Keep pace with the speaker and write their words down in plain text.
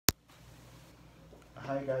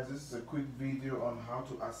Hi guys, this is a quick video on how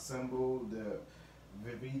to assemble the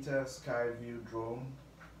VIVITAR SKYVIEW drone.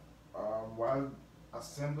 While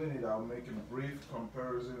assembling it, I'll make a brief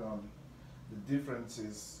comparison on the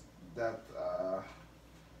differences that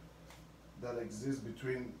exist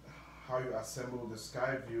between how you assemble the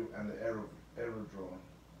SKYVIEW and the Aero drone.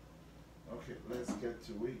 Okay, let's get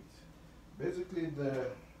to it. Basically, the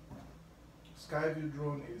SKYVIEW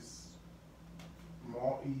drone is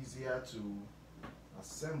more easier to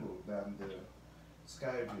assemble than the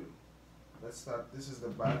SKYVIEW. Let's start. This is the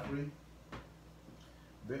battery.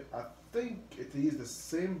 I think it is the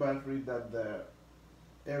same battery that the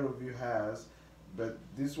AEROVIEW has, but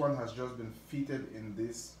this one has just been fitted in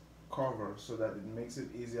this cover so that it makes it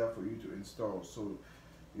easier for you to install. So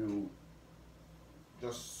you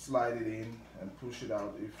just slide it in and push it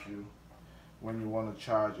out when you want to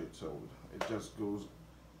charge it. So it just goes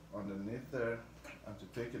underneath there, and to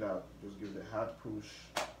take it out, just give it a hard push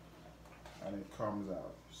and it comes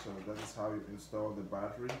out. So that is how you install the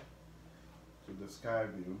battery to the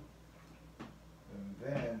SKYVIEW. And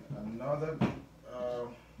then another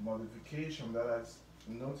modification that I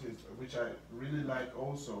noticed, which I really like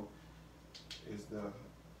also, is the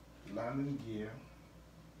landing gear.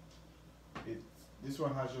 This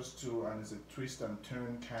one has just two, and it's a twist and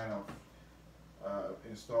turn kind of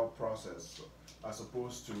install process, as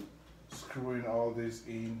opposed to screwing all this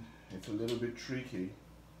in. It's a little bit tricky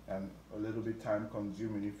and a little bit time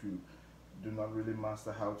consuming if you do not really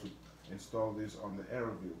master how to install this on the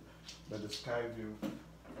AEROVIEW. But the SKYVIEW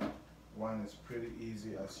one is pretty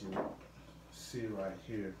easy, as you see right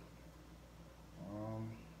here.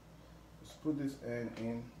 Just put this end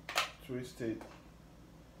in, twist it,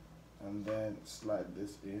 and then slide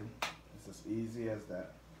this in. It's as easy as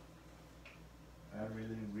that. I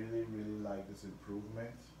really like this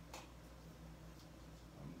improvement.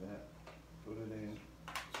 And then put it in,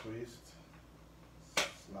 twist,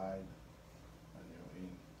 slide, and you're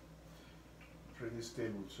in. Pretty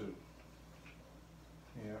stable too.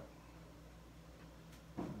 Here.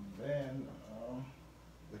 And then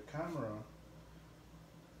the camera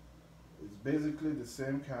is basically the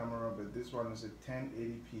same camera, but this one is a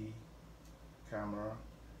 1080p camera.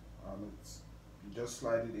 You just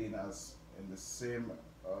slide it in as in the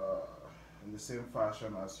same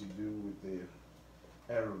fashion as you do with the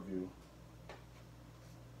AEROVIEW,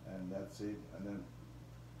 and that's it. And then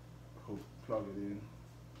plug it in.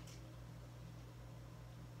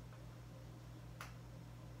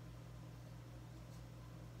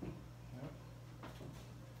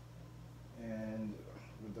 And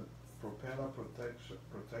with the propeller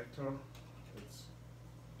protector, it's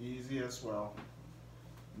easy as well.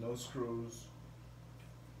 No screws.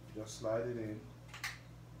 Just slide it in,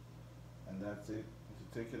 and that's it.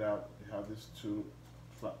 To take it out, you have these two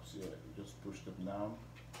flaps here. You just push them down.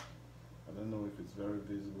 I don't know if it's very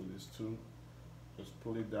visible, these two. Just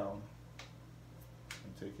pull it down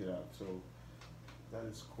and take it out. So that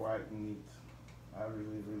is quite neat. I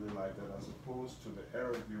really like that, as opposed to the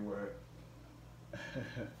AEROVIEW where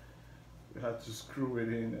you had to screw it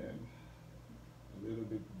in and a little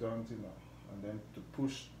bit daunting, and then to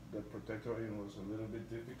push the protector in was a little bit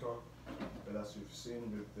difficult. But as you've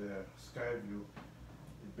seen with the SKYVIEW,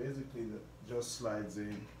 it basically just slides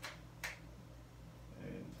in,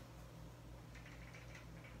 and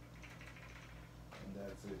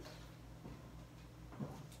that's it.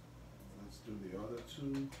 Let's do the other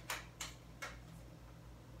two.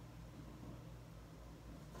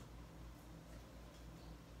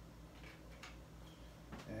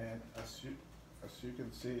 And as you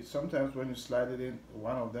can see, sometimes when you slide it in,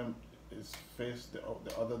 one of them is faced the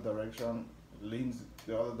other direction, leans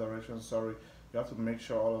the other direction, sorry. You have to make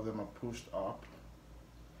sure all of them are pushed up.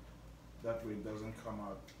 That way it doesn't come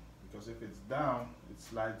out, because if it's down, it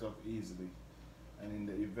slides up easily. And in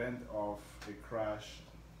the event of a crash,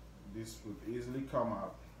 this would easily come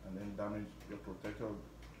out and then damage your protector.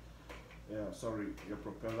 Your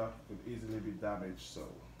propeller could easily be damaged. So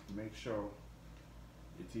make sure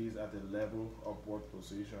it is at a level upward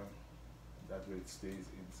position, that way it stays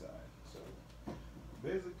inside. So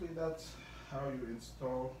basically that's how you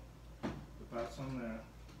install the parts on there.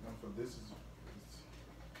 And for this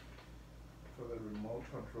for the remote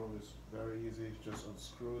control, is very easy. Just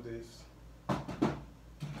unscrew this, and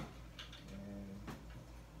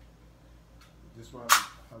this one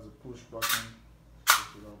has a push button,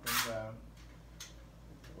 push it up and down.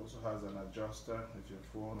 Also has an adjuster. If your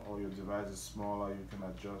phone or your device is smaller, you can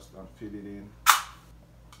adjust and fit it in.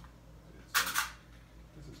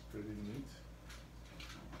 This is pretty neat.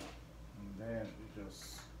 And then you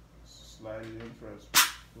just slide it in first,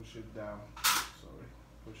 push it down,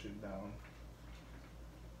 push it down,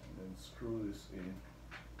 then screw this in.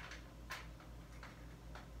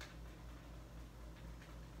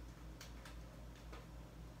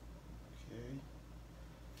 Okay,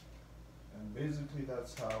 and basically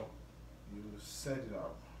that's how you set it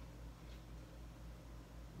up.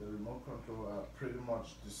 The remote control are pretty much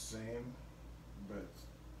the same, but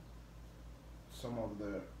some of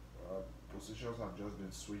the positions have just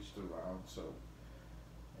been switched around. So,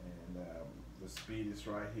 and the speed is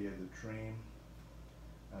right here, the trim,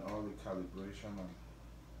 and all the calibration and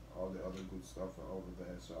all the other good stuff are over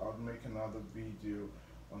there. So I'll make another video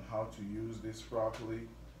on how to use this properly,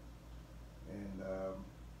 and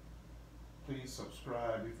please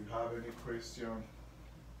subscribe. If you have any question,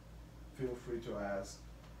 feel free to ask,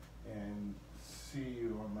 and see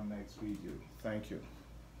you on my next video. Thank you.